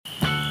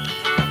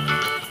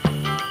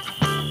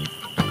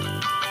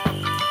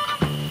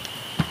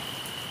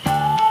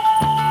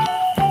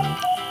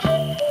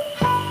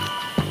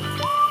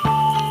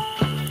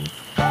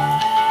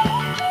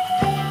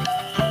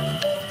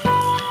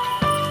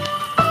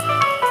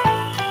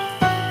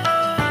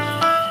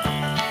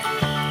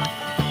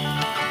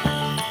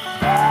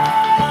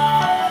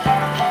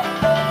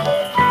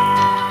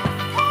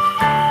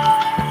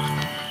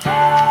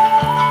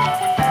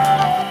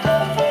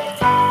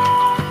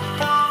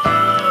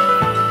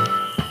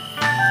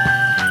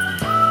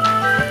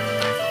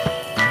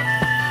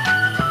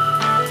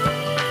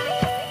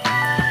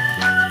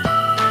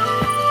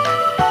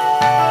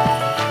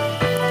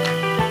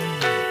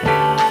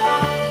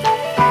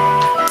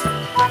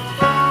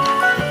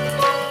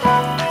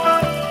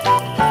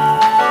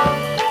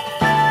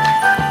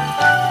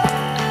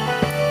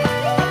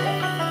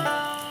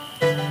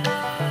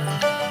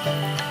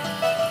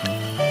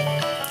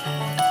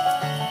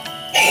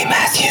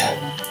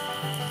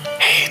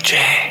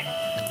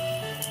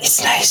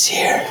It's nice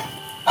here.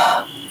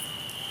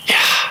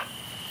 Yeah.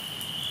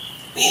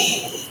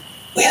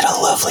 We had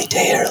a lovely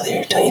day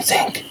earlier, don't you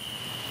think?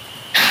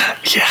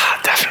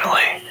 Yeah,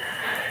 definitely.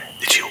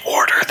 Did you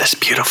order this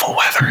beautiful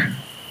weather?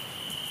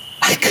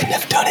 I couldn't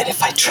have done it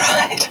if I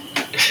tried.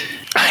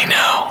 I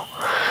know.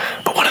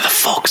 But one of the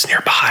folks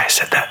nearby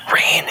said that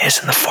rain is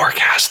in the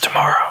forecast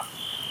tomorrow.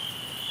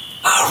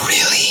 Oh,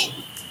 really?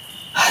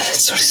 That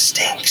sort of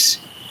stinks.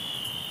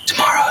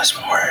 Tomorrow is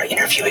when we're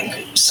interviewing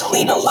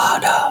Selena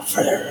Lada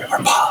for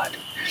our pod.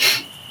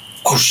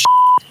 Oh,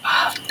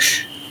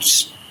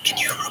 can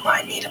you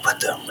remind me to put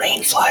the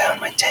rain fly on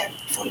my tent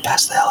before we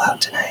pass the hell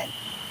out tonight?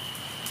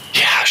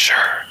 Yeah,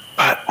 sure.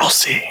 But we'll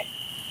see.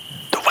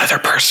 The weather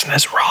person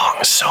is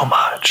wrong so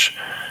much.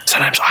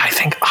 Sometimes I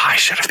think I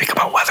should have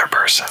become a weather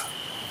person.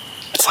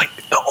 It's like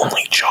the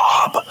only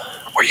job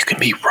where you can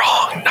be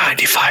wrong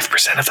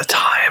 95% of the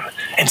time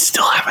and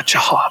still have a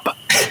job.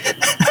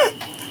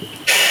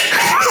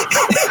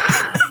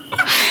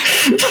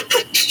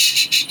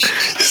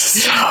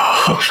 So,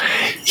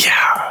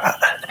 yeah,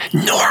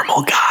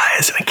 normal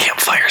guys in a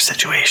campfire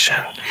situation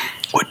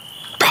would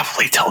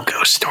probably tell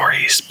ghost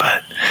stories,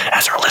 but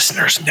as our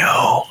listeners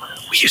know,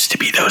 we used to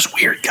be those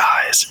weird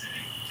guys,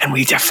 and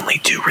we definitely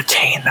do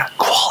retain that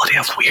quality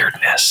of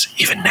weirdness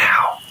even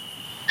now.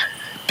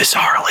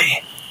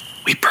 Bizarrely,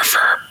 we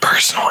prefer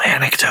personal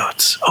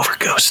anecdotes over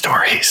ghost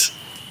stories.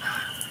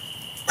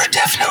 We're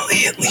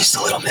definitely at least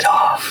a little bit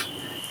off.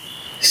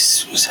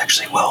 This was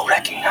actually well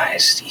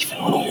recognized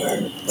even when we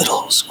were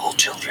little school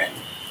children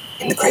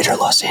in the greater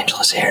Los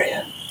Angeles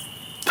area.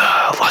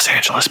 The Los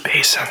Angeles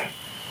Basin.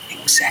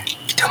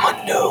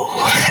 Exactamundo,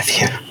 have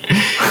you?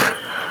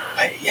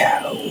 But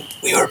yeah,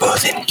 we were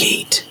both in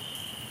GATE.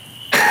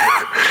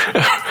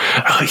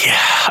 Oh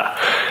yeah,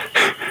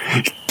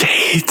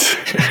 GATE.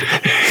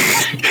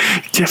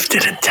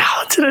 Gifted and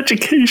talented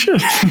education.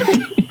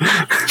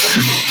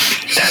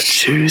 That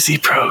choosy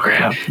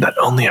program that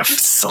only a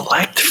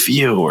select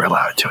few were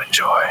allowed to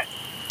enjoy.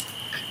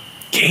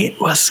 GATE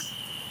was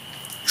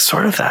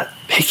sort of that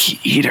picky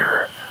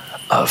eater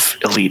of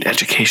elite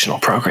educational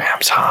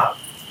programs, huh?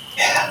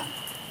 Yeah.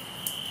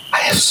 I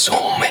have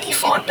so many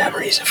fond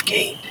memories of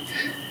GATE.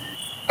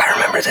 I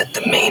remember that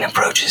the main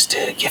approaches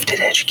to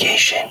gifted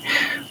education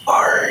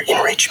are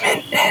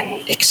enrichment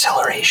and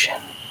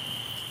acceleration.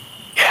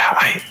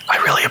 Yeah, I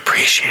really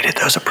appreciated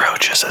those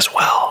approaches as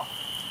well.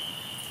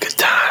 Good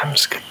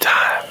times, good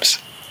times.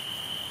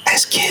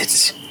 As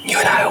kids, you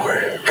and I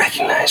were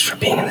recognized for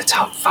being in the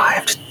top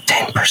 5 to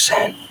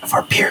 10% of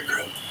our peer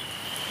group.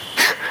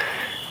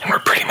 And we're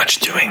pretty much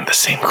doing the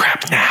same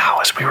crap now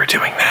as we were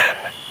doing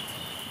then.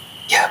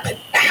 Yeah, but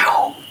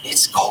now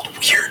it's called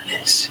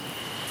weirdness.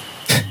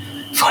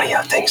 Funny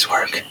how things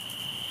work.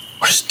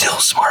 We're still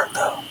smart,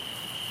 though.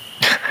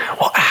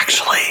 Well,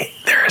 actually,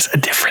 there is a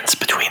difference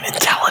between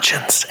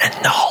intelligence and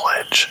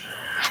knowledge.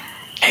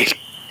 Hey,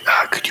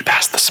 could you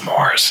pass the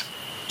s'mores?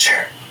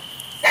 Sure.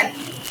 And,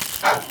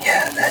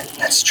 yeah,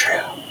 that's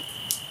true.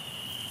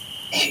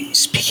 Hey,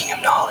 speaking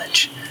of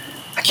knowledge,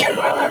 I can't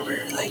remember,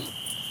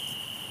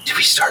 did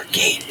we start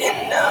GATE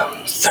in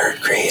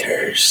 3rd grade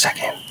or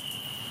 2nd?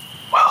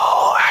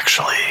 Well,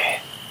 actually,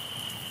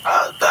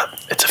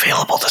 it's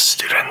available to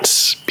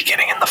students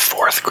beginning in the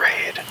 4th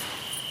grade.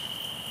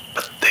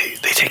 But they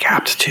take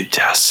aptitude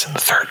tests in the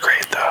 3rd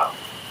grade, though.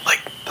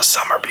 Like the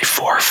summer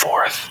before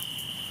 4th.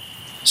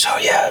 So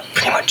yeah,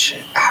 pretty much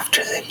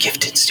after the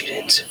gifted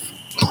students have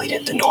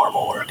completed the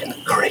normal work in the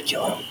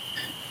curriculum,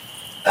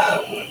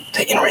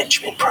 the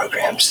enrichment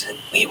programs that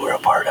we were a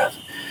part of,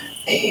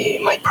 they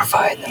might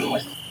provide them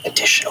with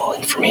additional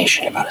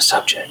information about a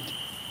subject.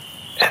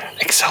 An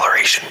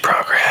acceleration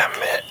program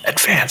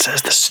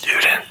advances the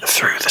student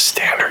through the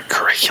standard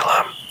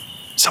curriculum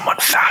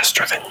somewhat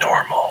faster than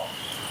normal.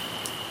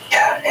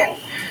 Yeah, and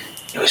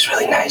it was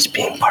really nice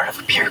being part of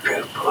a peer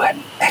group who had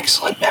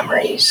excellent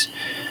memories,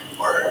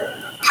 were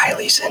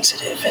highly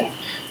sensitive, and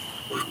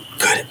were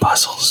good at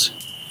puzzles.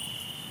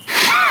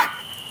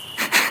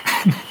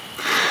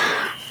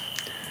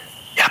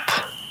 Yep.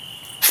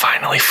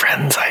 Finally,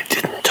 friends, I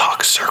didn't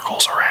talk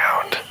circles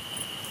around.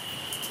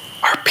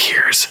 Our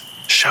peers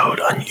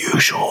showed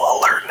unusual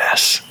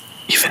alertness,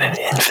 even in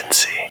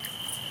infancy.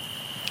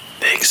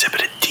 They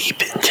exhibited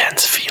deep,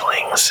 intense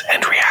feelings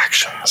and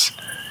reactions.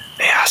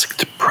 They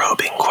asked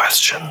probing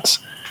questions.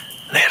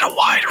 They had a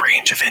wide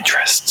range of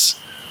interests,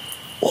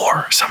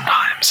 or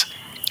sometimes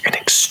an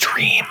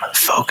extreme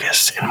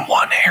focus in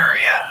one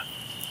area.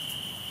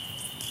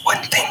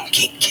 One thing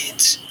GATE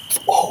kids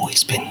have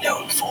always been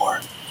known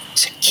for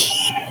is a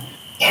keen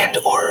and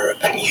or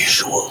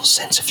unusual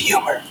sense of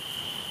humor.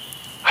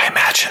 I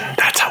imagine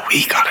that's how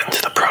we got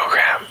into the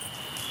program.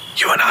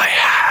 You and I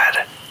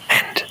had,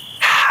 and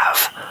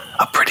have,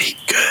 a pretty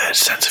good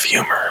sense of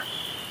humor.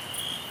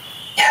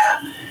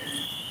 Yeah,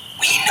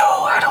 we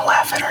know how to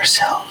laugh at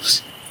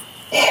ourselves,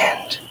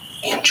 and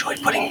we enjoy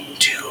putting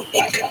two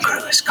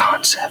incongruous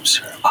concepts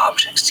or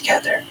objects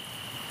together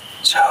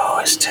so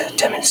as to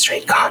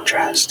demonstrate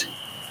contrast.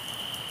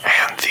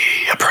 And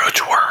the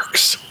approach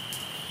works.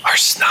 Our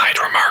snide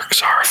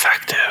remarks are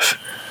effective.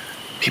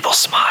 People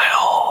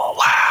smile,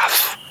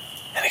 laugh,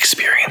 and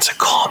experience a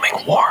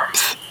calming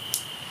warmth.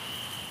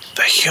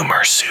 The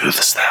humor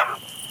soothes them,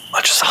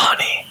 much as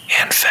honey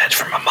hand-fed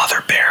from a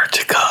mother bear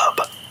to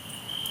cub.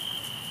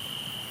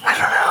 I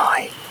don't know,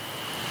 I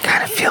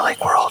kind of feel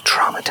like we're all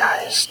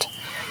traumatized.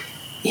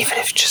 Even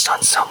if just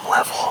on some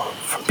level,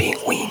 from being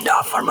weaned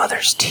off our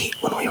mother's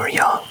teat when we were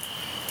young.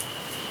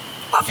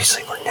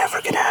 Obviously, we're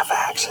never going to have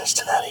access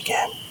to that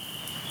again.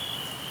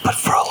 But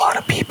for a lot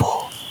of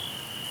people,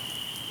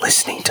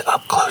 listening to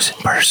Up Close and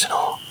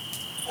Personal,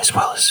 as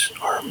well as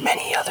our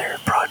many other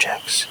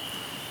projects,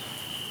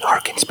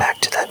 harkens back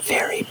to that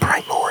very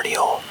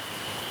primordial,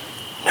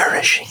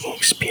 nourishing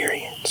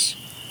experience.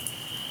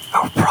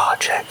 Our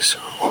projects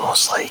are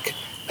almost like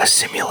a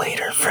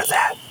simulator for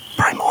that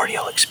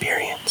primordial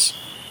experience.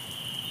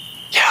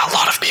 Yeah, a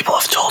lot of people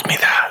have told me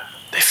that.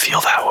 They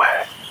feel that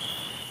way.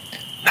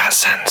 In that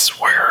sense,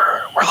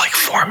 we're like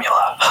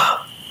formula,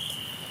 huh?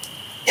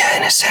 Yeah,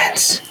 in a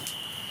sense.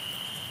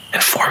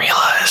 And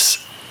formula is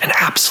an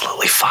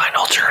absolutely fine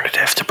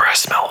alternative to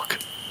breast milk.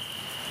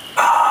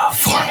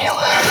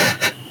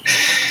 Formula.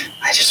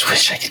 I just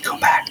wish I could go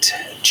back to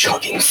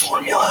chugging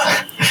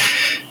formula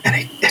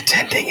and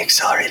attending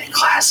accelerated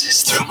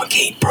classes through my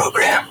GATE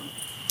program.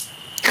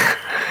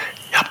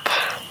 Yep.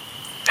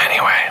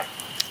 Anyway,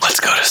 let's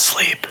go to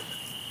sleep.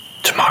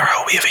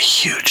 Tomorrow we have a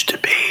huge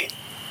debate.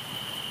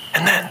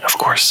 And then, of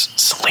course,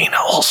 Selena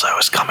also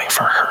is coming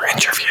for her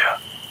interview.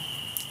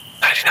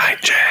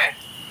 Nighty-night, Jay.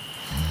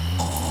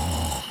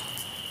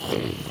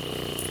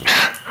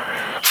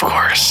 Of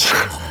course.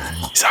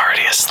 He's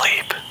already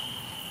asleep.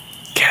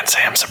 Can't say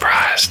I'm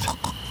surprised.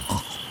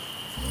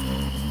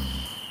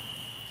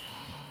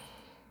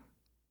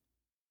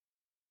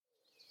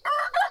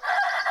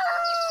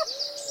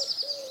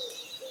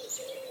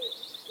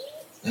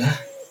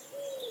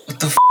 What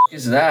the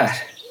is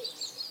that?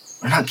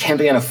 We're not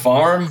camping on a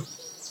farm?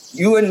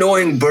 You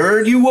annoying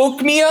bird, you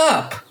woke me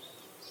up!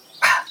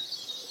 I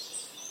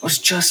was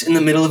just in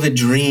the middle of a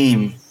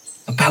dream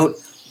about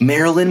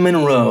Marilyn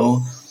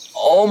Monroe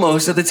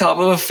almost at the top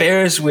of a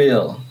Ferris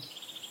wheel.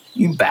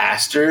 You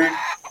bastard.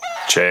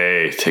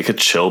 Jay, take a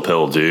chill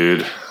pill,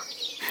 dude.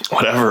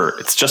 Whatever,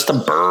 it's just a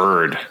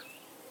bird.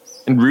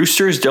 And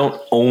roosters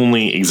don't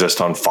only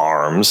exist on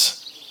farms.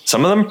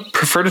 Some of them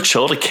prefer to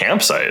chill at a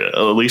campsite, at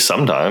least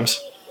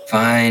sometimes.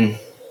 Fine.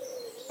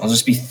 I'll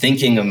just be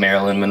thinking of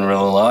Marilyn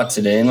Monroe a lot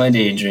today in my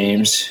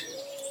daydreams.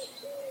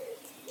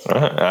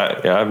 I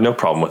have no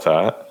problem with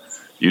that.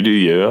 You do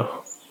you.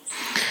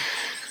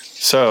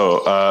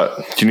 So,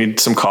 do you need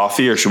some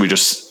coffee or should we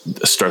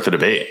just start the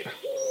debate?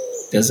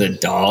 Does a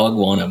dog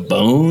want a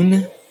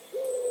bone?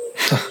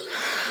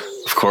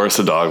 Of course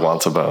a dog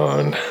wants a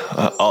bone.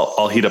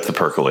 I'll heat up the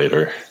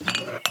percolator.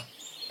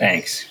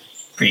 Thanks.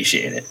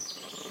 Appreciate it.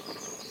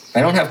 If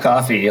I don't have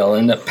coffee, I'll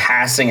end up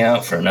passing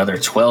out for another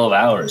 12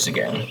 hours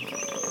again.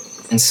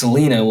 And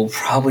Selena will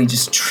probably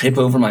just trip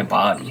over my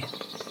body.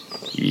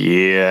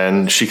 Yeah,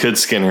 and she could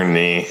skin her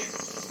knee.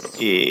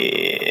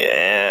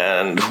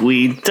 And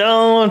we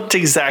don't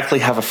exactly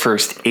have a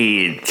first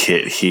aid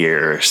kit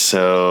here,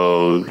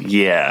 so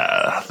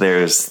yeah,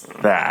 there's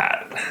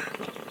that.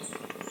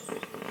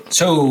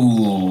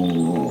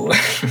 So,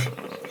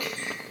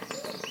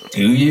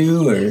 do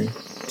you or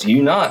do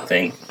you not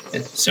think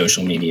that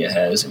social media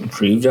has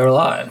improved our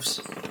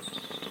lives?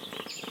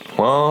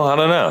 Well, I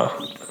don't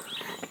know.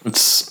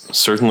 It's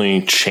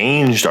certainly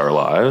changed our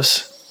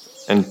lives,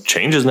 and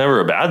change is never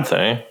a bad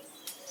thing.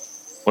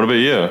 What about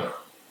you?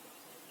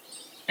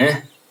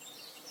 I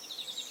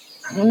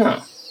don't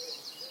know.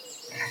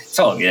 It's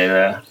all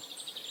good.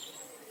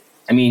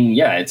 I mean,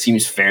 yeah, it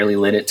seems fairly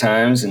lit at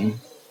times, and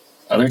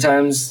other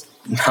times,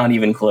 not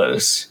even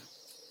close.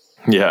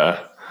 Yeah,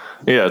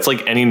 it's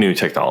like any new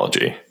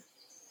technology.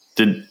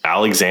 Did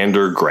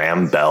Alexander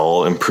Graham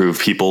Bell improve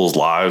people's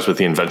lives with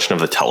the invention of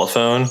the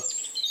telephone?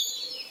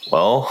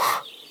 Well,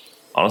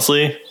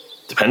 honestly,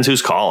 depends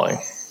who's calling.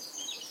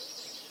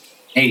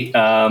 Hey,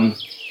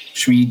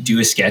 should we do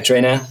a sketch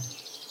right now?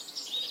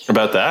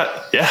 About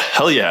that? Yeah,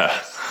 hell yeah.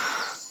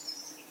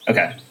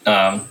 Okay. Ring,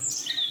 ring,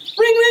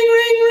 ring,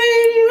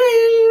 ring,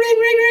 ring, ring,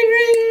 ring, ring,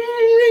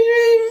 ring, ring,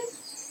 ring.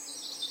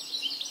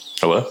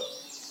 Hello?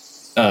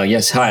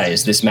 Yes, hi.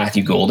 Is this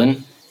Matthew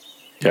Golden?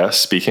 Yeah,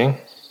 speaking.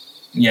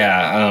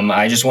 Yeah,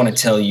 I just want to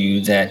tell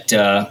you that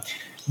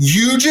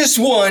you just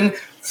won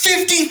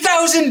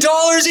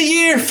 $50,000 a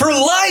year for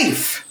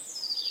life!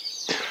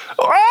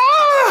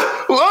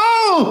 Ah!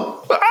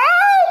 Whoa!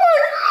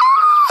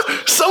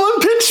 Ah! Someone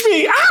pinch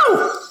me!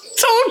 Ow!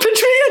 Someone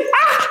pinch me again!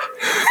 Ah!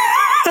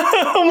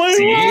 Oh my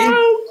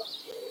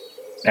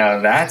See? Now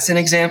that's an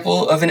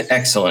example of an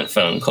excellent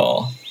phone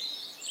call.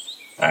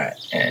 All right,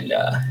 and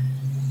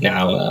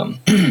now,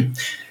 ring, ring,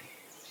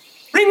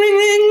 ring,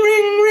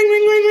 ring, ring,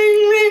 ring, ring,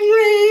 ring, ring,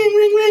 ring,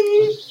 ring,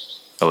 ring.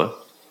 Hello?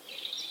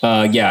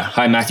 Yeah.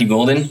 Hi, Matthew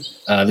Golden.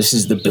 This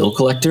is the bill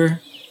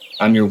collector.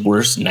 I'm your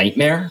worst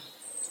nightmare.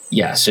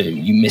 Yeah, so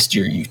you missed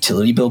your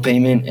utility bill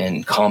payment,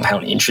 and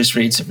compound interest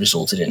rates have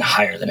resulted in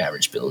higher than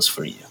average bills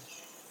for you.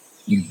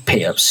 You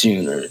pay up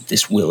soon, or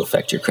this will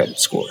affect your credit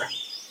score.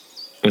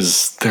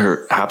 Is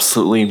there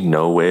absolutely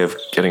no way of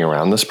getting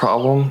around this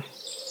problem?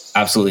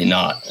 Absolutely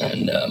not.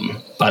 And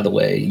by the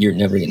way, you're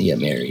never going to get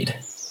married.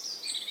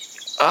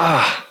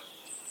 I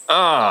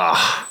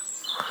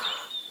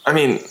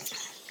mean,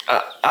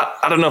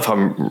 I don't know if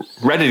I'm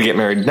ready to get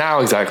married now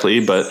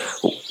exactly, but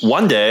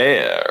one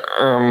day,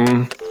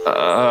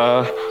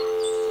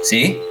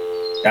 See?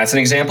 That's an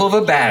example of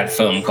a bad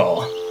phone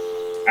call.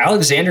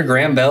 Alexander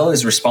Graham Bell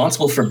is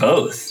responsible for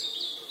both.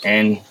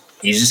 And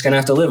he's just going to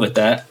have to live with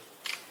that.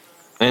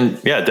 And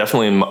yeah,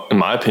 definitely in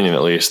my opinion,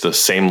 at least, the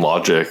same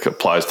logic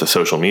applies to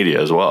social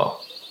media as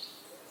well.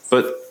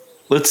 But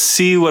let's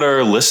see what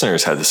our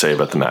listeners had to say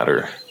about the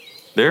matter.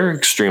 They're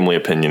extremely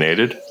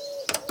opinionated.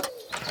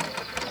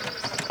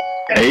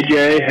 Hey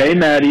Jay, hey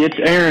Maddie, it's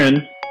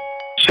Aaron.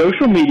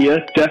 Social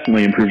media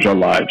definitely improves our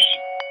lives.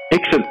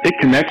 It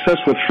connects us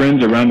with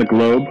friends around the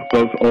globe,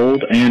 both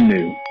old and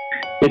new.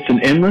 It's an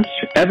endless,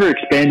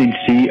 ever-expanding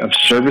sea of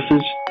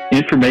services,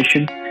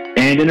 information,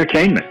 and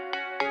entertainment.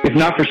 If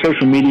not for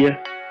social media,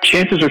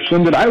 chances are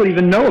slim that I would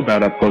even know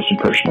about Up Close and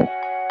Personal.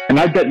 And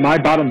I bet my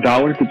bottom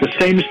dollar that the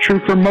same is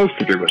true for most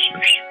of your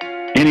listeners.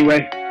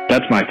 Anyway,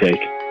 that's my take.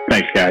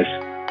 Thanks, guys.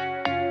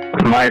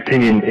 My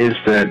opinion is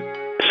that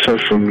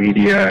social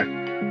media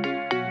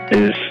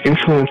is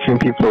influencing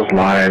people's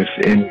lives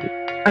in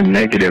a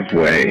negative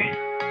way.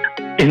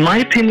 In my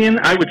opinion,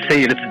 I would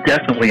say it's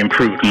definitely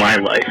improved my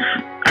life.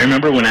 I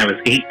remember when I was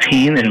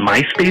 18 and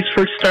MySpace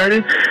first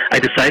started, I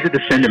decided to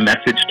send a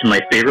message to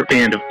my favorite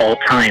band of all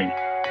time.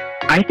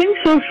 I think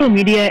social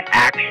media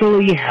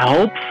actually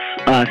helps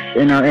us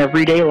in our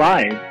everyday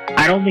lives.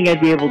 I don't think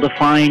I'd be able to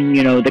find,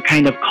 the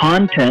kind of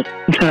content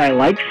that I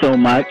like so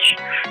much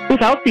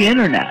without the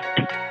internet.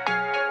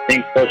 I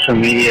think social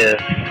media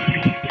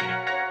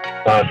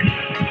sucks.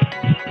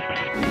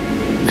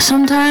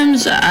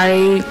 Sometimes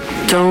I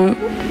don't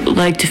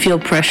like to feel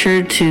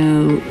pressured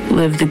to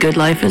live the good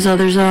life as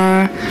others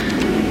are,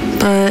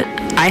 but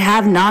I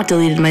have not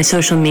deleted my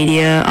social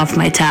media off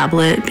my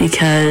tablet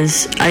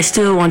because I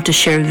still want to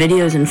share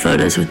videos and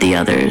photos with the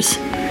others,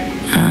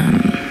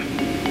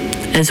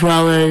 as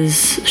well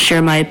as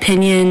share my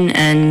opinion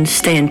and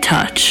stay in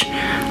touch.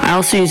 I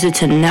also use it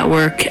to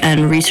network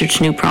and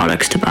research new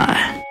products to buy.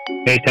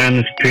 Hey,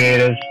 Timeless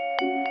Creatives.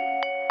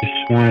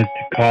 Just wanted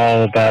to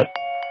call about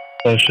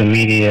social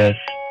media.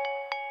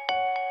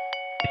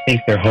 I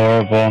think they're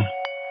horrible. I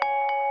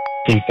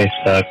think they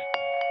suck.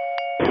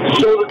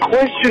 So the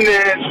question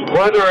is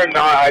whether or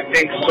not I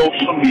think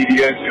social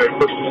media is good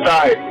for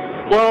society.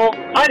 Well,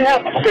 I'd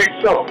have to say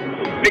so.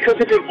 Because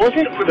if it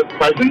wasn't for the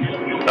presence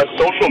of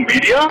social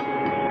media,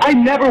 I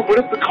never would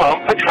have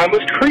become a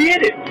timeless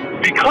creative.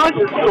 Because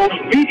of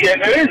social media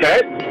and the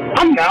internet,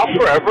 I'm now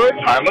forever a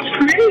timeless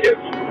creative.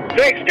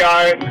 Thanks,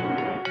 guys.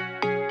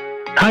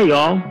 Hi,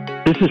 y'all.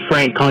 This is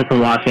Frank calling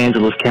from Los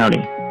Angeles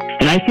County.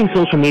 And I think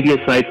social media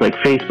sites like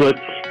Facebook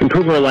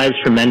improve our lives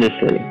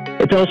tremendously.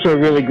 It's also a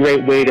really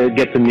great way to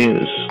get the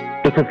news.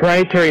 With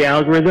proprietary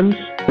algorithms,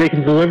 they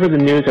can deliver the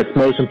news that's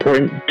most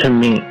important to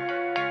me.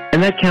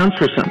 And that counts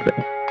for something.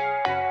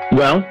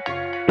 Well,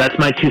 that's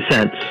my 2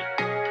 cents.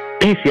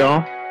 Peace,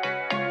 y'all.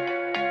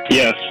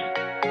 Yes.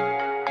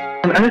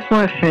 And I just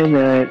want to say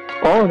that,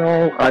 all in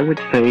all, I would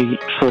say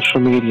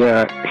social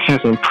media has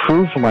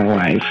improved my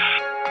life.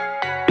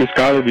 There's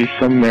got to be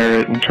some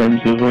merit in terms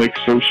of,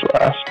 social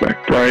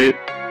aspect, right?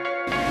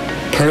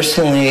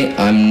 Personally,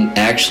 I'm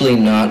actually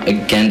not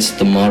against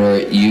the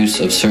moderate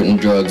use of certain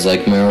drugs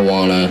like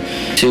marijuana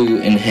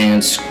to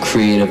enhance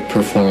creative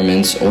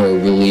performance or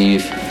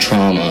relieve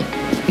trauma.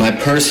 My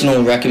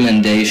personal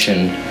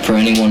recommendation for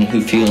anyone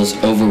who feels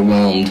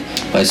overwhelmed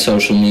by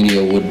social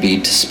media would be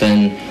to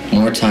spend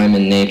more time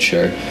in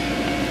nature,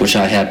 which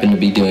I happen to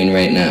be doing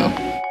right now.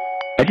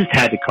 I just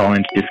had to call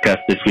in to discuss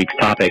this week's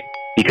topic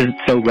because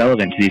it's so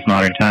relevant to these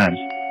modern times.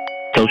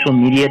 Social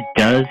media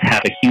does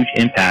have a huge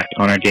impact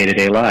on our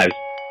day-to-day lives.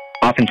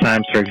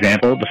 Oftentimes, for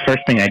example, the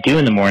first thing I do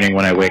in the morning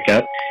when I wake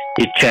up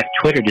is check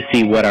Twitter to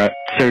see what our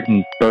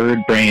certain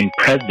bird-brained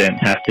president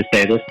has to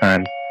say this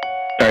time.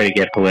 Sorry to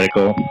get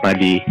political, might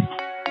be.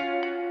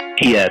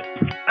 P.S.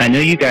 I know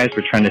you guys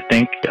were trying to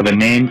think of a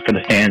name for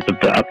the fans of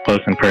the Up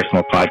Close and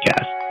Personal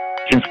podcast.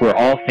 Since we're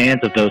all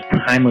fans of those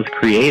timeless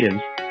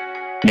creatives,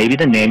 maybe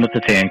the name of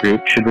the fan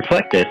group should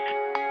reflect this.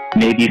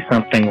 Maybe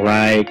something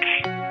like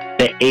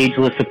the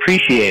Ageless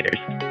Appreciators.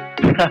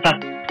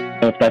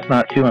 Hope that's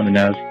not too on the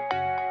nose.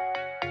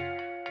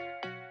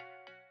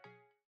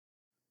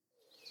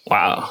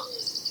 Wow.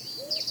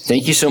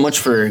 Thank you so much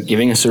for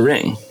giving us a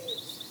ring.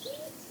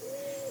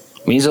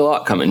 Means a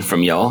lot coming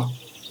from y'all.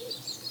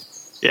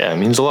 Yeah, it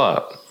means a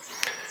lot.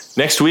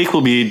 Next week,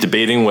 we'll be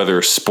debating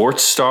whether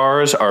sports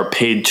stars are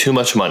paid too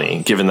much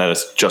money, given that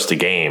it's just a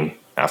game,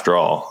 after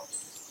all.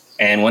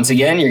 And once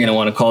again, you're going to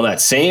want to call that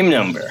same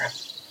number.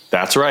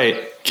 That's right.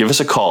 Give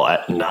us a call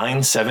at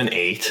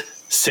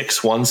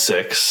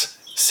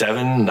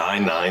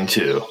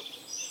 978-616-7992.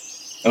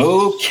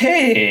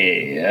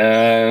 Okay.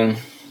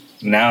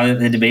 Now that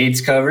the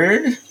debate's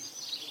covered,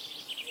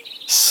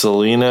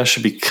 Selena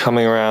should be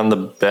coming around the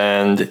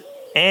bend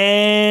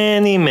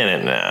any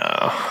minute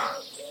now.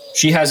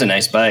 She has a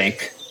nice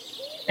bike,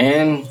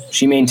 and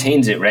she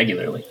maintains it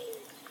regularly.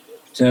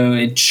 So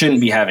it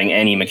shouldn't be having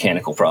any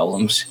mechanical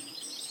problems.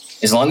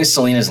 As long as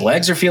Selena's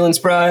legs are feeling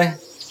spry,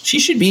 she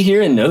should be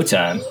here in no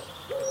time.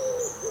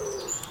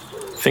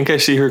 I think I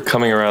see her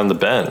coming around the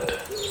bend.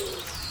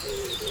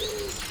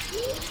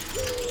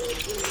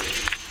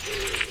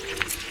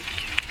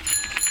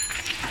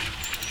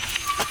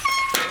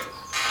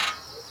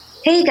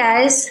 Hey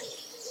guys,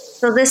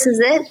 so this is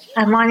it?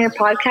 I'm on your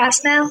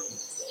podcast now?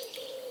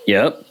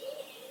 Yep,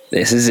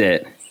 this is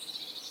it.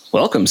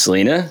 Welcome,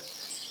 Selena.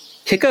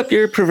 Kick up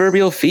your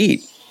proverbial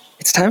feet.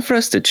 It's time for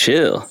us to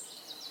chill.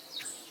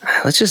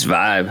 Let's just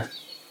vibe.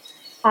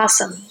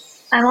 Awesome.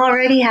 I'm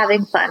already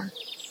having fun.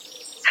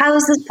 How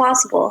is this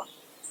possible?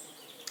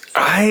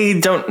 I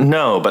don't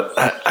know, but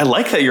I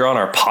like that you're on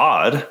our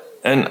pod,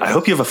 and I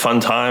hope you have a fun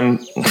time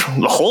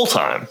the whole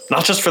time,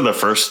 not just for the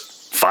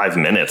first 5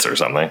 minutes or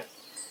something.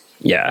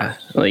 Yeah,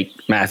 like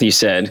Matthew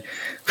said,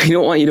 we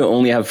don't want you to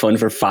only have fun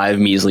for 5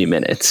 measly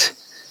minutes.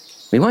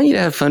 We want you to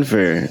have fun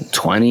for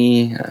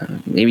 20,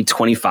 maybe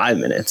 25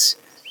 minutes.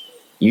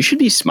 You should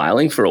be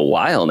smiling for a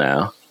while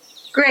now.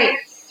 Great.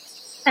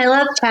 I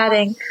love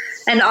chatting,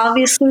 and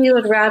obviously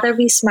would rather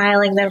be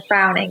smiling than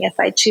frowning if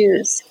I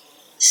choose.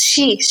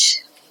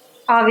 Sheesh.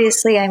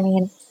 Obviously, I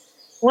mean,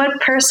 what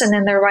person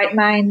in their right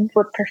mind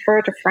would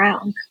prefer to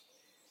frown?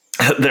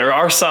 There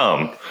are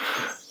some.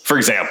 For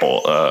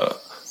example,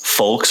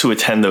 folks who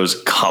attend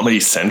those Comedy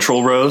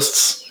Central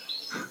roasts.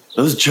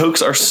 Those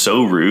jokes are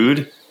so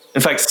rude. In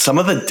fact, some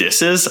of the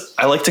disses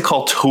I like to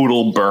call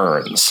total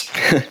burns.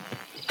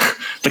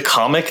 The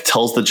comic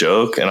tells the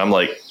joke, and I'm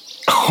like,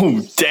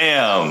 oh,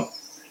 damn.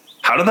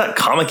 How did that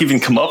comic even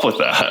come up with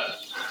that?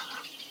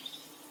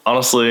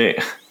 Honestly,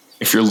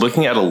 if you're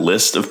looking at a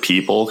list of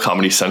people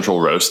Comedy Central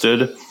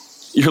roasted,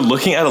 you're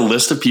looking at a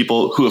list of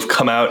people who have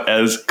come out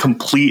as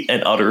complete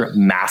and utter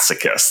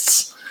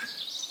masochists.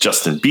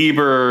 Justin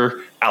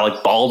Bieber,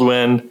 Alec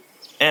Baldwin,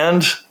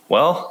 and,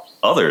 well,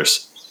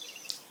 others.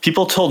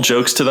 People told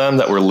jokes to them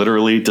that were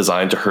literally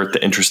designed to hurt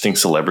the interesting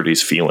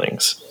celebrities'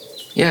 feelings.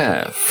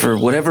 Yeah, for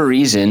whatever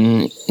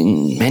reason,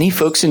 many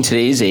folks in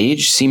today's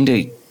age seem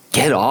to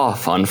get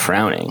off on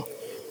frowning.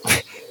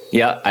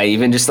 Yeah, I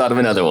even just thought of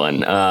another one.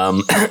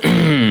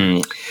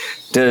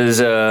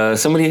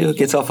 Does somebody who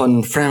gets off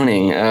on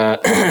frowning,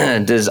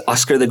 does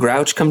Oscar the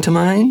Grouch come to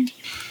mind?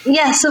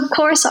 Yes, of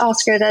course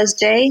Oscar does,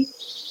 Jay.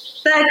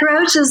 That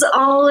Grouch is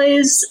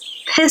always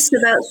pissed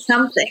about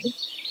something.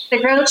 The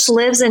Grouch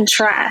lives in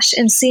trash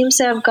and seems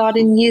to have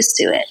gotten used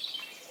to it.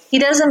 He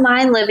doesn't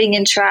mind living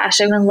in trash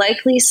and would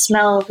likely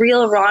smell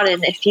real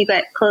rotten if you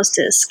get close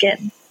to his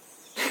skin.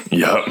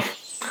 Yup.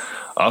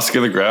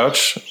 Oscar the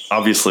Grouch,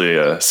 obviously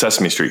a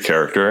Sesame Street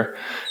character,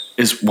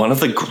 is one of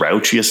the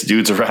grouchiest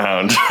dudes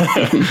around.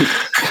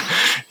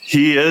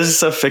 He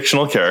is a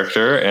fictional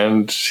character,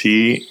 and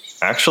he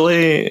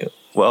actually,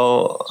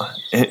 well,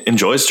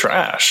 enjoys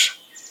trash.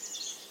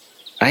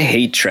 I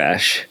hate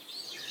trash.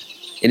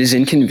 It is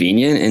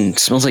inconvenient and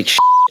smells like shit,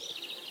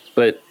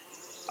 but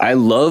I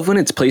love when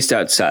it's placed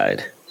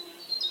outside.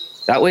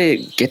 That way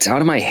it gets out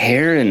of my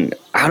hair and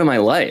out of my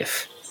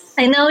life.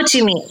 I know what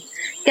you mean.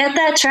 Get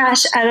that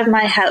trash out of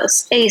my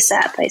house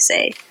ASAP, I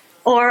say,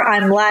 or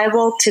I'm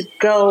liable to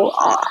go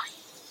off.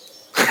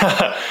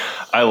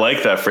 I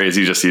like that phrase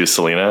you just used,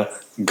 Selena.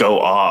 Go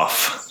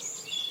off.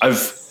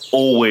 I've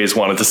always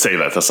wanted to say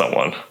that to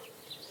someone.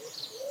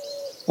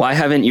 Why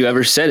haven't you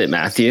ever said it,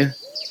 Matthew?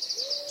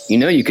 You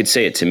know you could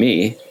say it to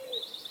me.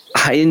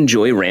 I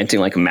enjoy ranting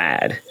like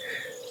mad.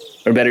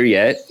 Or better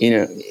yet,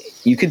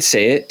 you could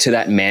say it to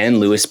that man,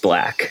 Lewis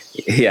Black.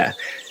 Yeah.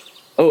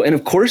 Oh, and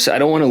of course, I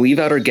don't want to leave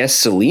out our guest,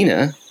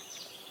 Selena.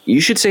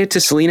 You should say it to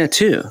Selena,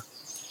 too.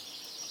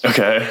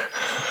 Okay.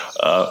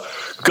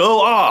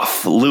 Go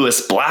off,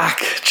 Lewis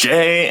Black,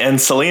 Jay, and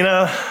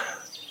Selena.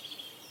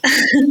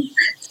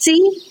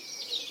 See?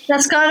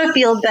 That's gotta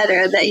feel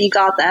better that you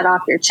got that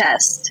off your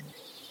chest.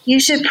 You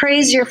should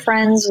praise your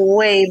friends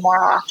way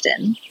more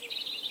often.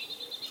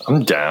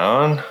 I'm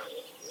down.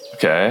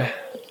 Okay.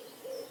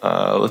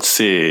 Let's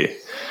see.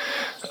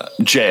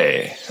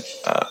 Jay,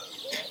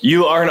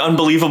 you are an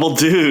unbelievable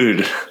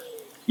dude.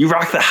 You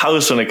rock the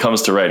house when it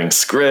comes to writing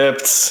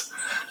scripts,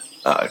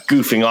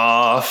 goofing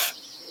off,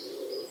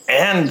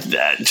 and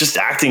just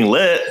acting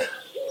lit.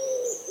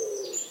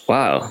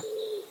 Wow.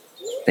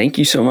 Thank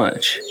you so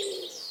much.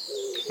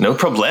 No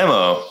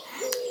problemo.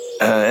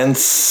 And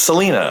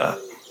Selena,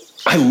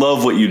 I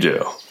love what you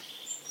do.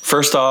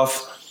 First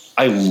off,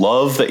 I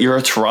love that you're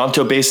a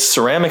Toronto-based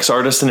ceramics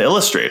artist and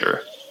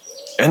illustrator.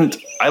 And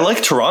I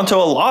like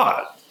Toronto a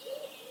lot.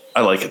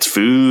 I like its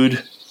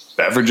food,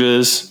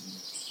 beverages,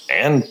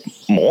 and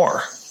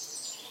more.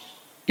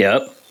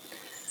 Yep.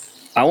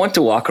 I want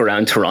to walk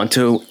around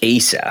Toronto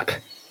ASAP.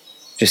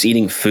 Just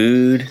eating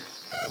food,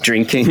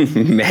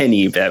 drinking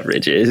many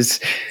beverages,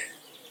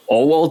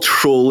 all while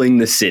trolling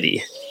the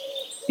city.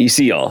 You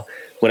see, y'all,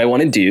 what I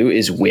want to do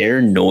is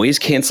wear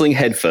noise-canceling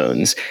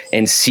headphones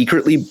and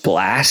secretly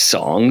blast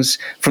songs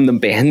from the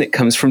band that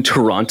comes from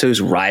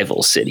Toronto's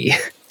rival city.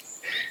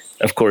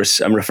 Of course,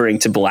 I'm referring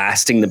to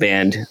blasting the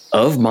band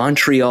of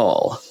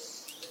Montreal.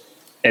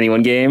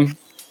 Anyone game?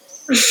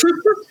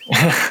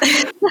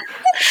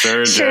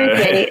 Sure, Sure,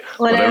 Jay.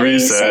 Whatever you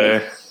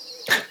say.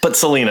 But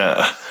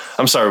Selena,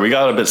 I'm sorry, we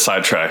got a bit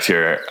sidetracked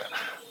here.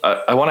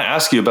 I want to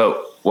ask you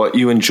about what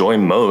you enjoy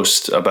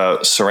most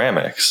about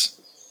ceramics.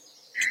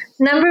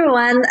 Number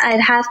one,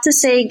 I'd have to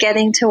say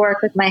getting to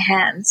work with my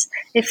hands.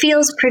 It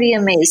feels pretty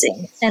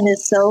amazing, and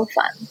it's so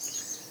fun.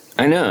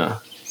 I know.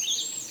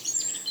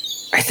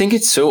 I think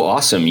it's so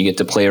awesome you get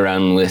to play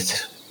around with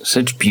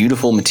such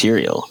beautiful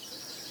material.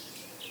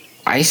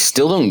 I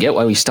still don't get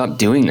why we stopped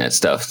doing that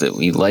stuff that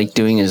we liked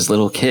doing as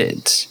little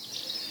kids.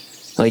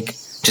 Like,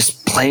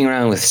 just playing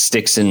around with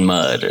sticks and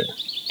mud or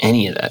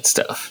any of that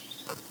stuff.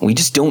 We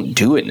just don't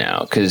do it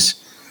now because,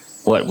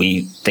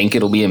 we think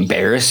it'll be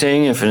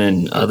embarrassing if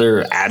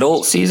another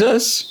adult sees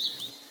us?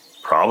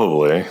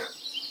 Probably.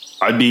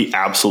 I'd be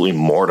absolutely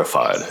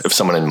mortified if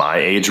someone in my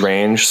age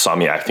range saw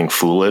me acting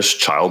foolish,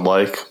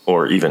 childlike,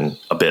 or even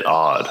a bit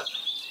odd.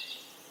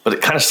 But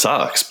it kind of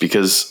sucks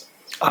because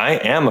I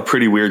am a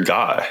pretty weird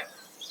guy.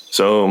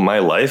 So my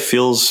life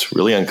feels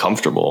really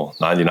uncomfortable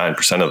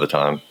 99% of the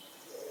time.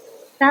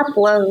 That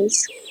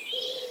blows.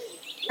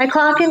 I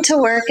clock into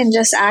work and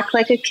just act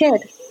like a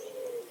kid.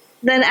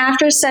 Then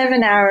after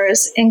 7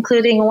 hours,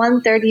 including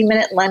one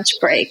 30-minute lunch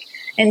break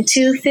and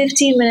two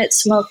 15-minute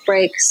smoke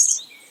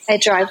breaks, I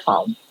drive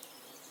home.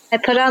 I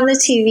put on the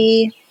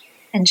TV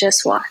and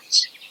just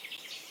watch.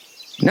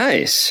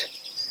 Nice.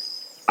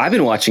 I've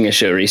been watching a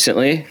show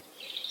recently.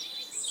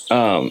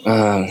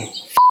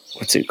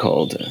 What's it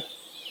called?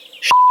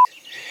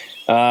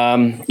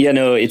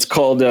 It's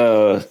called,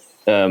 it's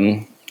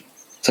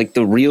like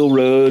The Real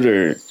Road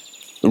or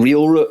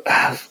Real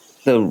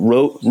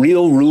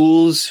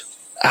Rules.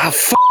 I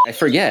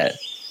forget.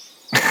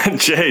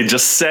 Jay,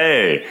 just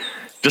say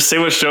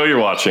what show you're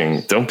watching.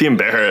 Don't be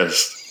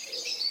embarrassed.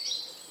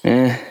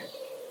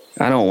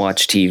 I don't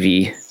watch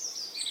TV.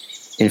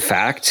 In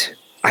fact,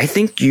 I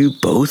think you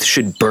both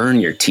should burn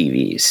your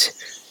TVs.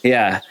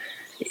 Yeah,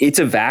 it's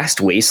a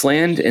vast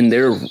wasteland, and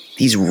there are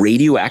these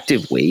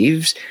radioactive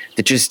waves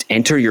that just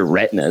enter your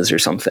retinas or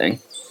something.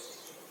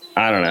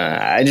 I don't know.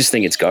 I just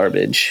think it's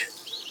garbage.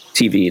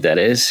 TV, that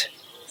is.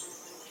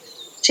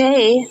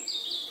 Jay,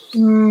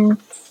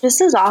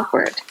 this is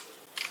awkward.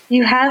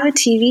 You have a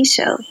TV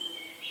show.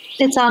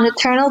 It's on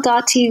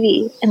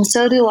Eternal.tv, and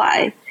so do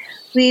I.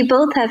 We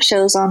both have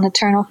shows on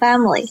Eternal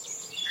Family.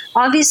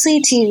 Obviously,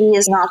 TV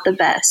is not the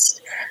best,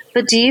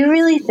 but do you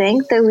really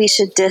think that we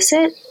should diss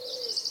it?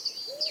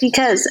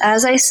 Because,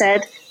 as I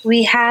said,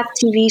 we have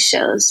TV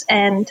shows,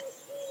 and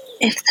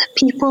if the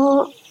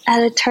people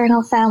at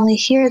Eternal Family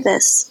hear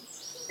this,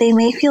 they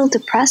may feel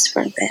depressed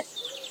for a bit.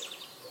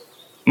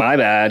 My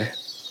bad.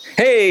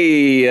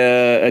 Hey,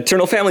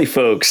 Eternal Family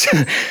folks.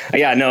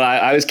 Yeah, no,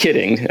 I was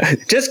kidding.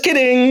 Just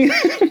kidding.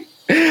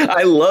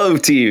 I love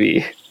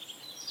TV.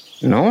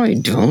 No, I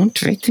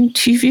don't. I think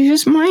TV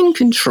is mind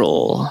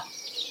control.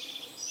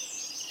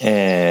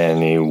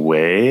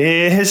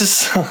 Anyways,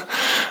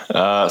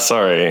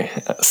 sorry,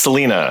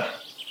 Selena.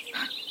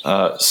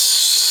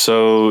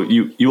 So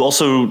you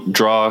also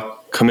draw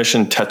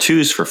commissioned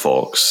tattoos for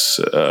folks,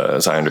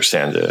 as I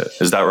understand it.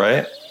 Is that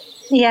right?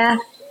 Yeah.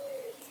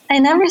 I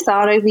never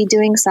thought I'd be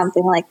doing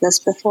something like this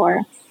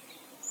before.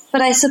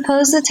 But I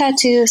suppose the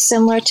tattoo is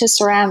similar to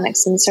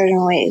ceramics in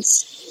certain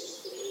ways.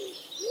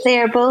 They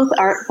are both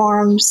art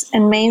forms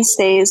and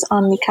mainstays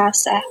on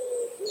Mikasa.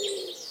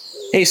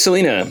 Hey,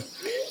 Selena.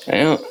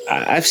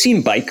 I've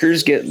seen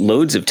bikers get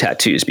loads of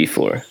tattoos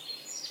before.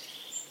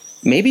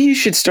 Maybe you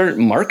should start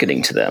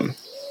marketing to them.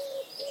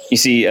 You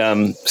see,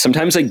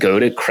 sometimes I go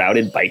to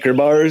crowded biker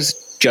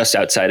bars just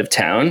outside of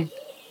town.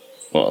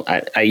 Well,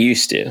 I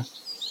used to.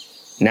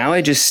 Now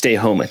I just stay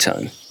home a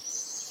ton.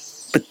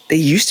 But they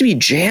used to be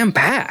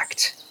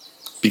jam-packed.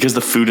 Because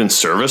the food and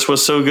service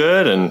was so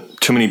good and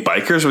too many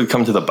bikers would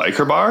come to the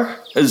biker bar?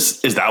 Is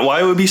that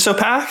why it would be so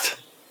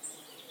packed?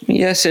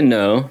 Yes and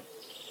no.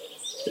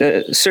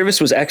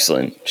 Service was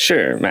excellent,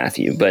 sure,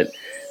 Matthew, but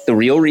the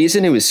real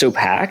reason it was so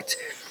packed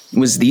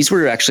was these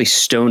were actually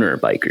stoner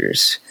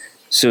bikers.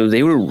 So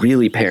they were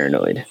really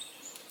paranoid.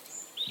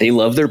 They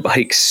loved their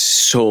bikes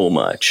so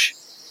much.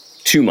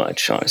 Too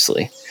much,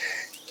 honestly.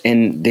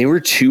 And they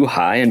were too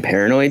high and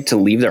paranoid to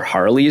leave their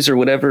Harleys or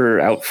whatever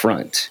out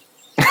front.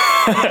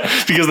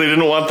 Because they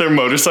didn't want their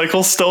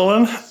motorcycles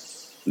stolen?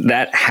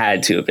 That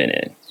had to have been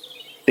it.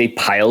 They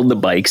piled the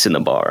bikes in the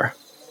bar.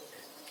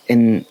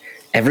 And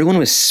everyone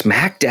was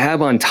smack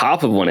dab on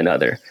top of one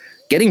another,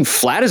 getting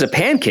flat as a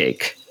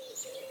pancake.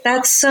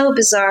 That's so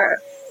bizarre.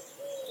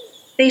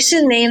 They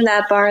should name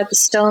that bar the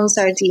Stone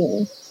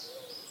Sardine.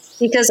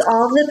 Because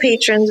all of the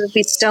patrons would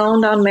be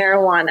stoned on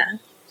marijuana.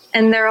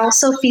 And they're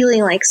also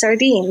feeling like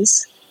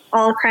sardines,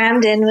 all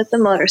crammed in with the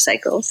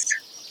motorcycles.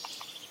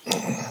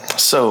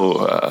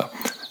 So,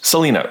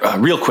 Selena,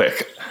 real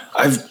quick,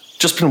 I've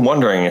just been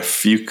wondering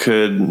if you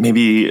could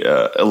maybe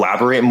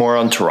elaborate more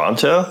on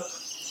Toronto.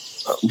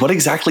 What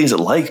exactly is it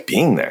like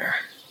being there?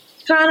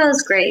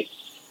 Toronto's great.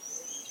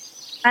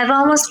 I've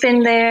almost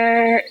been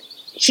there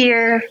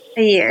here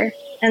a year,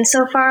 and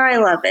so far I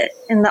love it,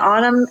 in the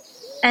autumn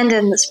and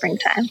in the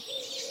springtime.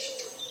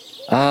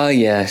 Ah,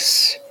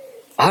 yes.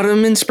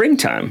 Autumn and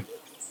springtime.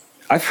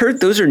 I've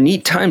heard those are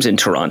neat times in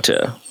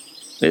Toronto.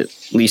 At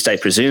least I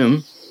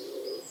presume.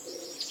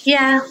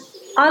 Yeah,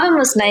 autumn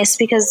was nice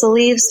because the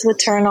leaves would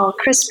turn all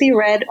crispy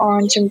red,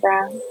 orange, and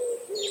brown.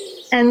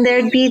 And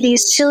there'd be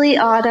these chilly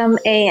autumn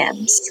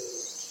AMs.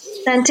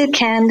 Scented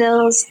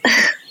candles,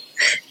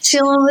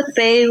 chilling with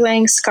Bae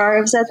wearing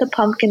scarves at the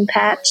pumpkin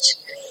patch,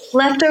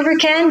 leftover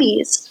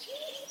candies.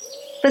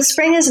 But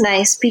spring is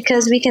nice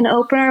because we can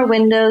open our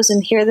windows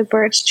and hear the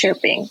birds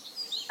chirping.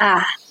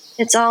 Ah,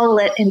 it's all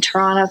lit in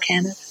Toronto,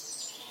 Canada.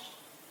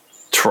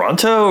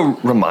 Toronto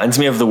reminds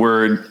me of the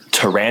word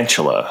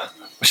tarantula,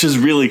 which is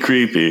really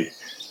creepy.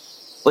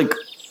 Like,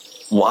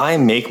 why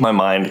make my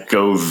mind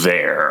go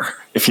there,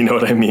 if you know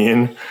what I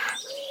mean?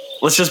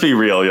 Let's just be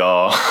real,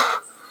 y'all.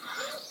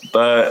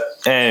 But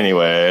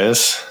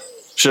anyways,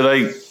 should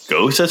I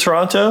go to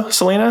Toronto,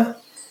 Selena?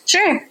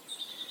 Sure.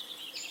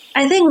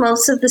 I think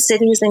most of the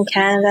cities in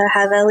Canada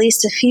have at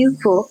least a few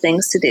cool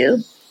things to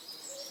do.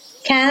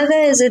 Canada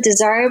is a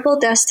desirable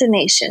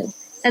destination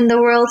and the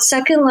world's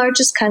second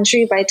largest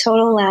country by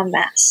total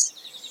landmass.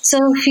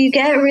 So if you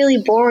get really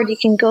bored, you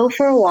can go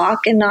for a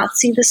walk and not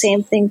see the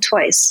same thing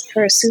twice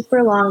for a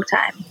super long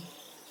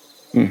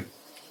time.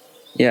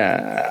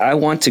 Yeah, I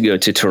want to go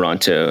to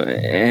Toronto,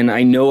 and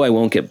I know I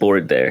won't get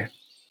bored there.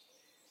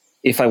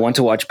 If I want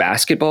to watch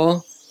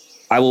basketball,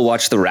 I will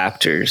watch the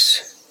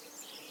Raptors.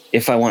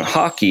 If I want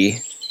hockey,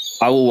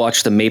 I will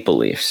watch the Maple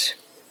Leafs.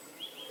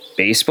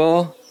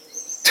 Baseball?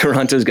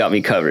 Toronto's got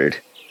me covered.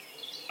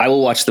 I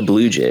will watch the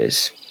Blue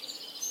Jays.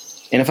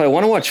 And if I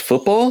want to watch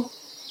football,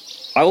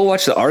 I will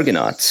watch the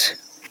Argonauts.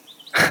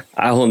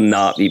 I will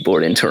not be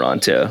bored in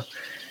Toronto.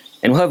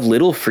 And we'll have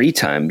little free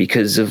time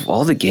because of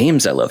all the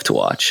games I love to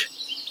watch.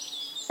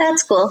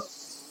 That's cool.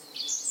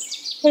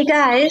 Hey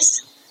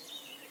guys,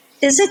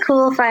 is it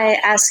cool if I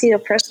ask you a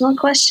personal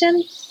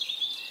question?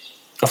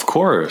 Of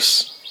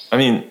course. I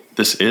mean,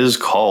 this is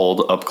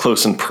called Up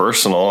Close and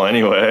Personal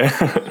anyway.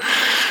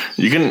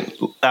 You can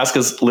ask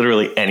us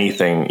literally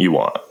anything you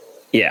want.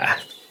 Yeah.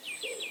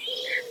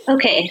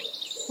 Okay,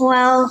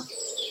 well,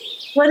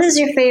 what is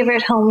your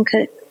favorite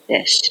home-cooked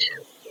dish?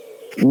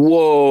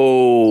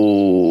 Whoa.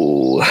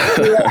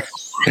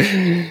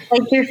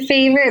 Like your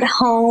favorite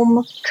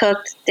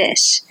home-cooked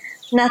dish.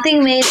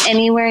 Nothing made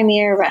anywhere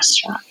near a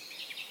restaurant.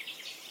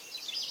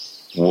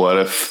 What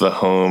if the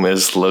home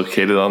is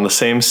located on the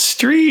same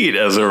street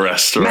as a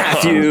restaurant?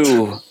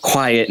 Matthew,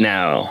 quiet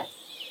now.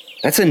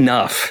 That's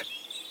enough.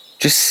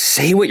 Just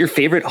say what your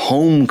favorite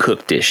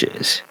home-cooked dish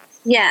is.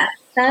 Yeah,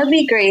 that would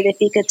be great if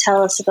you could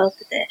tell us about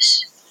the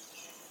dish.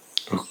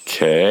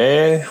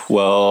 Okay,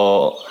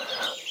 well,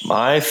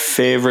 my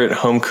favorite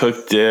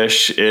home-cooked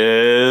dish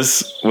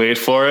is, wait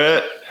for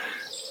it,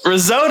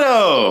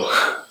 risotto!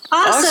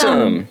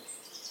 Awesome!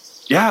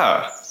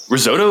 Yeah,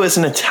 risotto is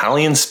an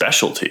Italian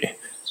specialty,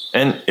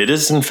 and it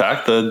is in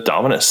fact the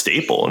dominant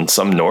staple in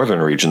some northern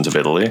regions of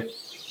Italy.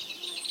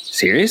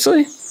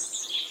 Seriously?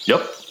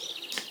 Yep.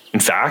 In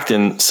fact,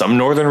 in some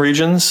northern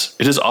regions,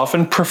 it is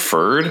often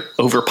preferred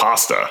over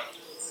pasta.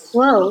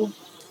 Whoa,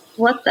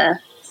 what the?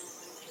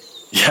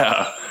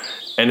 Yeah,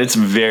 and it's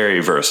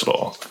very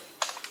versatile.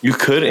 You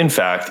could, in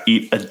fact,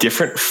 eat a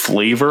different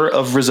flavor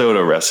of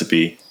risotto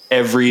recipe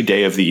every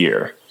day of the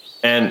year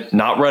and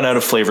not run out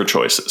of flavor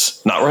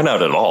choices. Not run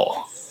out at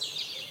all.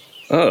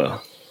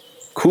 Oh,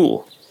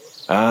 cool.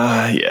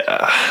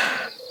 Yeah.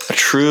 A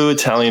true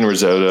Italian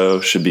risotto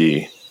should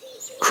be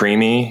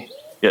creamy,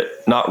 yet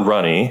not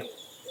runny,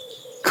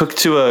 cooked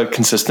to a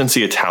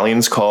consistency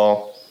Italians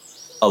call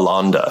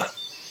alanda,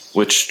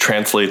 which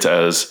translates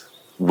as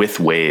with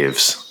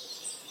waves.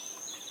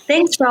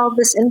 Thanks for all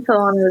this info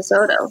on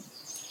risotto.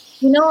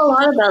 You know a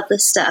lot about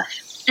this stuff,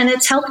 and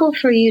it's helpful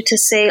for you to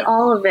say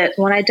all of it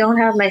when I don't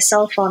have my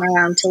cell phone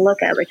around to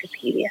look at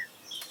Wikipedia.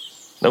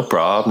 No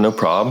prob.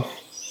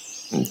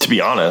 To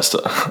be honest,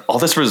 all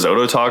this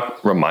risotto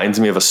talk reminds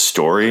me of a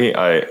story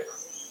I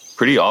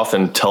pretty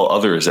often tell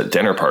others at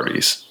dinner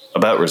parties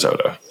about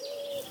risotto.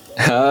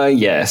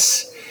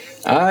 Yes.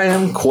 I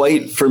am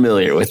quite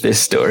familiar with this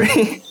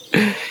story.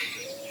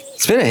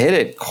 It's been a hit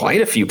at quite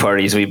a few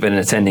parties we've been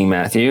attending,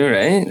 Matthew,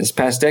 right? This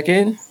past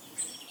decade?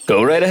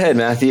 Go right ahead,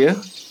 Matthew.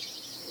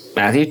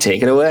 Matthew,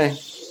 take it away.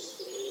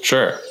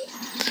 Sure.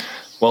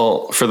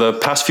 Well, for the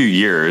past few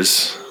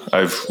years,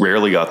 I've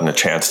rarely gotten a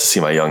chance to see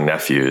my young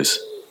nephews.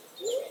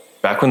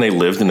 Back when they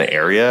lived in the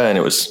area and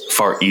it was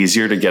far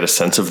easier to get a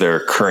sense of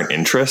their current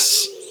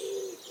interests,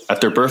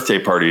 at their birthday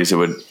parties, it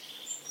would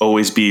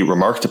always be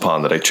remarked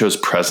upon that I chose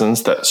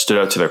presents that stood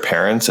out to their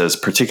parents as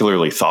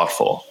particularly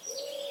thoughtful.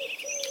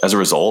 As a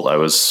result, I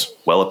was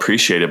well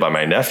appreciated by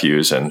my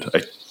nephews, and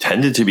I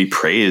tended to be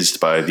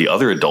praised by the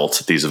other adults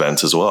at these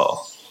events as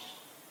well.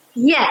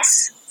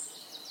 Yes,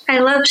 I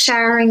love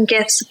showering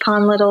gifts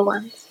upon little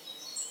ones.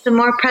 The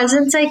more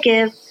presents I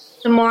give,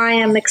 the more I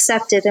am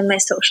accepted in my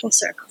social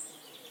circle.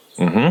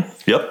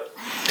 Yep.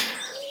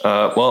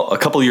 Well, a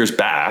couple years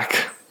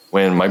back,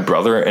 When my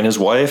brother and his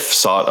wife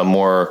sought a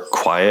more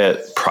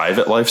quiet,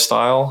 private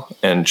lifestyle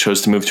and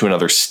chose to move to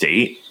another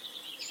state,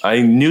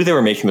 I knew they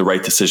were making the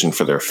right decision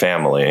for their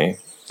family,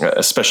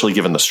 especially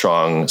given the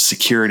strong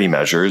security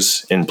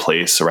measures in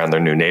place around their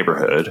new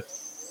neighborhood.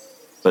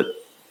 But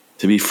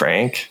to be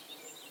frank,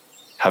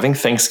 having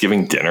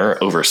Thanksgiving dinner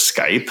over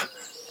Skype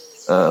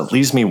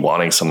leaves me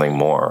wanting something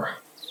more.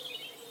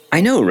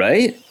 I know,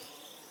 right?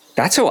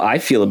 That's how I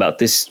feel about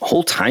this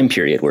whole time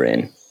period we're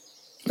in.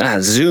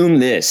 Zoom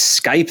this,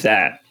 Skype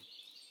that.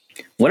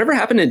 Whatever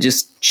happened to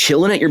just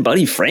chilling at your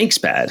buddy Frank's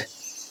pad?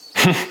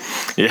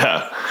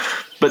 Yeah.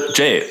 But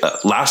Jay,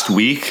 last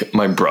week,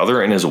 my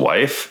brother and his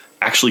wife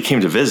actually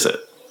came to visit.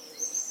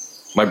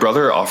 My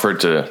brother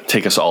offered to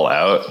take us all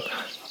out,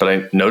 but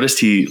I noticed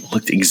he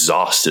looked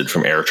exhausted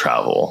from air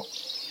travel.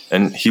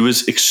 And he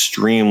was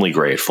extremely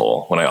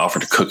grateful when I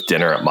offered to cook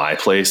dinner at my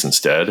place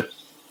instead.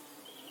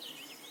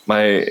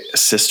 My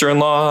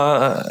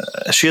sister-in-law,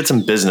 she had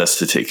some business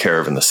to take care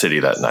of in the city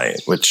that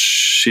night, which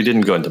she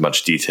didn't go into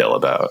much detail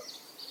about.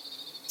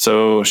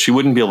 So she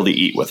wouldn't be able to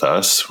eat with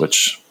us,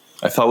 which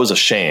I thought was a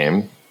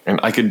shame, and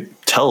I could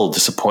tell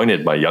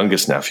disappointed my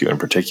youngest nephew in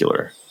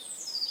particular.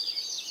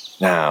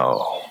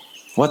 Now,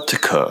 what to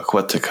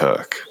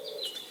cook?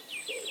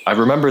 I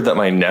remembered that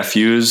my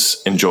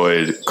nephews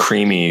enjoyed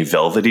creamy,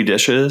 velvety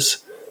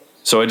dishes,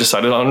 so I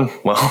decided on,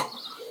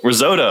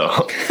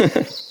 risotto.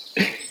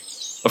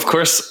 Of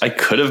course, I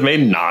could have made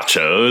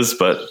nachos,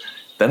 but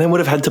then I would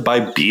have had to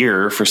buy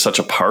beer for such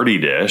a party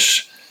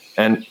dish.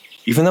 And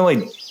even though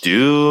I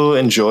do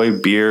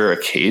enjoy beer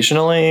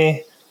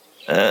occasionally,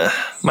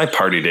 my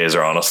party days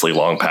are honestly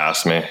long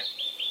past me.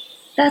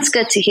 That's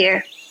good to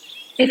hear.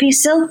 If you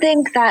still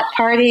think that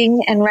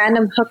partying and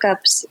random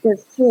hookups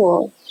is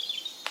cool,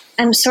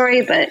 I'm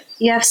sorry, but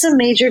you have some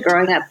major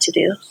growing up to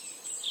do.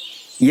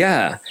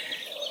 Yeah.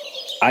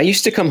 I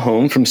used to come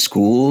home from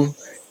school,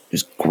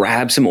 just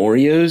grab some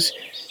Oreos,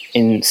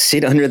 and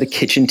sit under the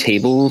kitchen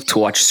table to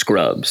watch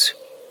Scrubs.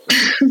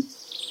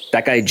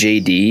 That guy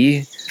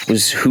JD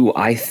was who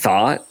I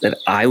thought that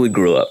I would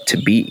grow up to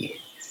be.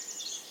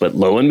 But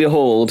lo and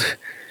behold,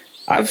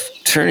 I've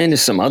turned into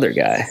some other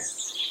guy.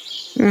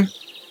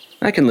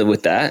 I can live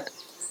with that.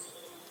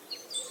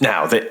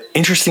 Now, the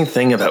interesting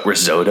thing about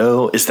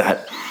risotto is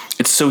that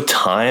it's so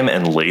time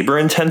and labor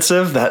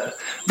intensive that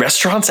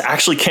restaurants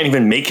actually can't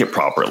even make it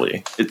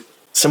properly. It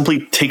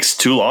simply takes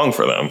too long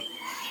for them.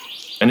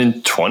 And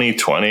in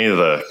 2020,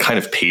 the kind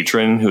of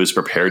patron who is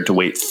prepared to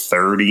wait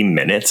 30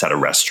 minutes at a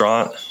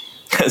restaurant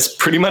has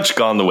pretty much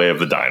gone the way of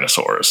the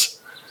dinosaurs.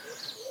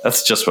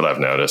 That's just what I've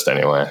noticed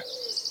anyway.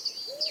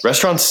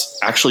 Restaurants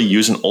actually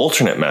use an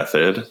alternate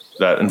method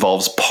that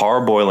involves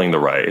parboiling the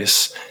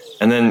rice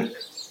and then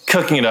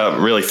cooking it up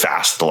really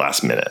fast at the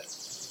last minute.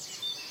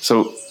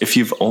 So if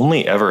you've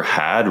only ever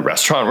had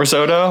restaurant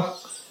risotto,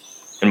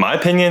 in my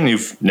opinion,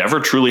 you've never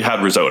truly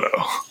had risotto.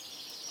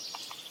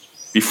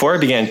 Before I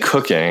began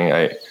cooking,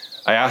 I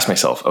asked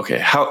myself, okay,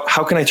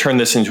 how can I turn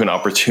this into an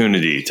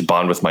opportunity to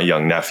bond with my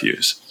young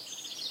nephews?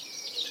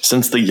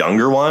 Since the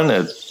younger one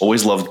had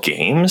always loved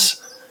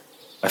games,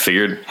 I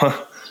figured,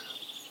 I'll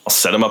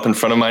set him up in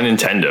front of my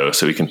Nintendo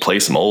so he can play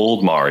some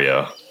old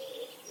Mario.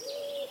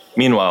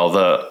 Meanwhile,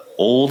 the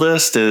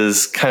oldest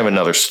is kind of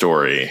another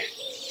story.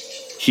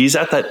 He's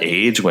at that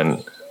age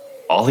when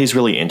all he's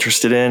really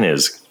interested in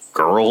is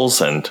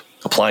girls and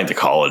applying to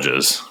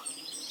colleges.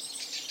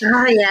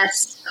 Ah,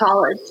 yes,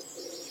 college.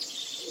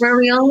 Where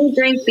we only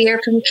drank beer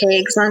from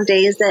kegs on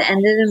days that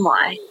ended in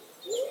Y.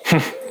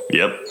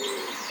 Yep.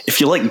 If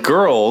you like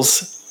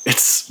girls,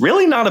 it's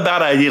really not a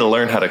bad idea to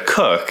learn how to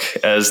cook,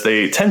 as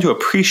they tend to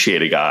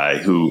appreciate a guy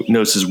who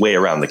knows his way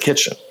around the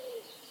kitchen.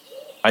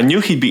 I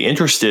knew he'd be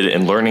interested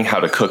in learning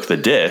how to cook the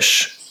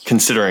dish,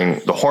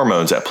 considering the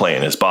hormones at play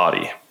in his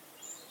body.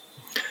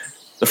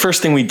 The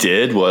first thing we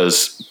did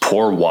was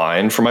pour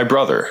wine for my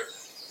brother.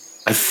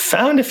 I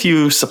found if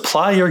you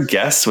supply your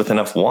guests with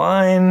enough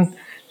wine,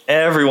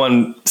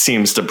 everyone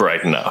seems to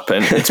brighten up,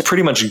 and it's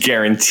pretty much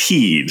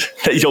guaranteed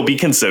that you'll be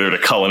considered a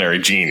culinary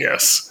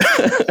genius.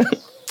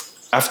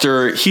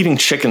 After heating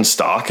chicken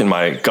stock in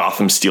my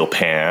Gotham steel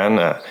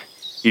pan,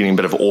 heating a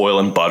bit of oil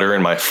and butter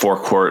in my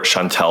 4-quart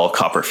Chantel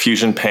copper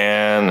fusion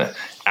pan,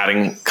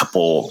 adding a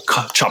couple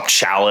chopped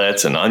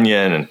shallots and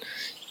onion, and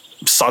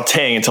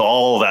sauteing until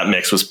all of that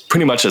mix was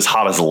pretty much as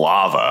hot as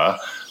lava.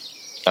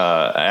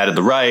 I added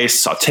the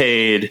rice,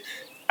 sauteed,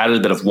 added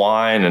a bit of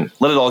wine, and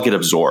let it all get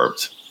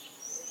absorbed.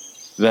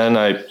 Then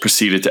I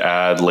proceeded to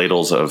add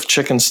ladles of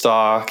chicken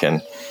stock,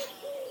 and,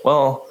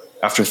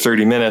 after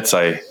 30 minutes,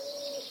 I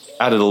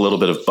added a little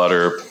bit of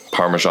butter,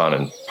 Parmesan,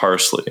 and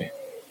parsley.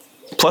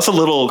 Plus a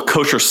little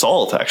kosher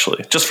salt,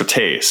 actually, just for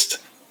taste.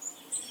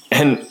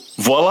 And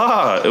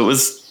voila, it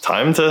was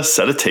time to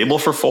set a table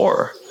for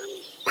 4.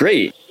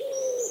 Great.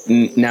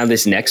 Now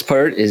this next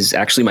part is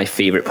actually my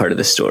favorite part of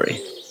the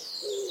story.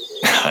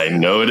 I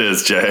know it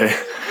is, Jay.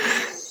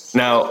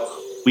 Now,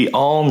 we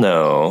all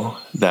know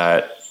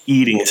that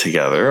eating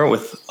together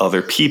with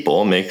other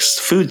people makes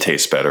food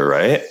taste better,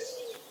 right?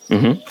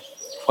 Mm-hmm.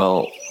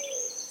 Well,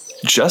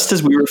 just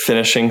as we were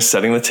finishing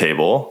setting the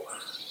table,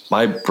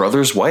 my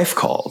brother's wife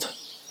called.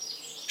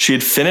 She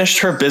had finished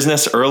her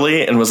business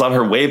early and was on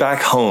her way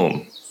back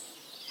home.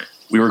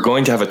 We were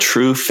going to have a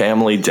true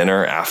family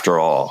dinner after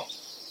all.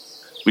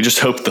 We just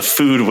hoped the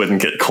food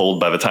wouldn't get cold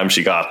by the time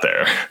she got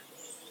there.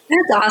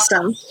 That's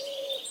awesome.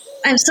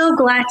 I'm so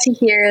glad to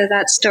hear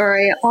that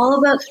story all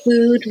about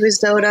food,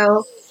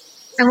 risotto,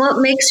 and what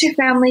makes your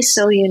family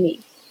so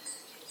unique.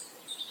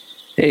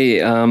 Hey,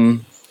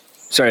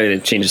 sorry to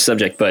change the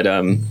subject, but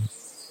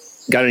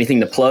got anything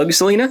to plug,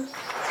 Selena?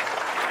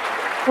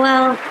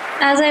 Well,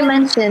 as I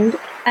mentioned,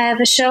 I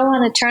have a show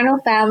on Eternal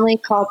Family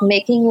called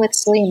Making with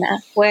Selena,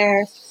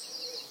 where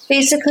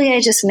basically I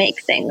just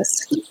make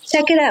things.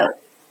 Check it out.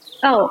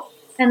 Oh,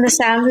 and the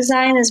sound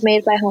design is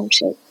made by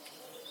HomeShape.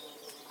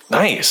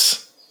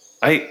 Nice.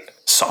 I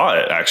saw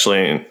it,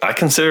 actually. I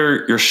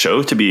consider your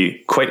show to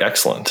be quite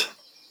excellent.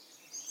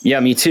 Yeah,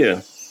 me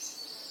too.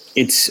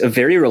 It's a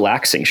very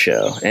relaxing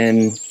show,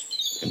 and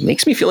it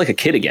makes me feel like a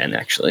kid again,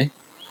 actually.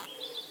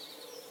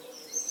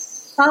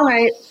 All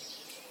right.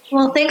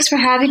 Well, thanks for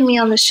having me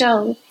on the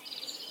show.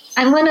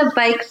 I'm going to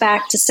bike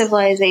back to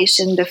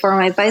civilization before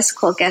my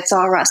bicycle gets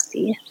all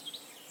rusty.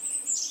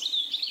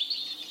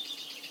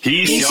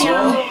 Peace,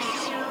 y'all.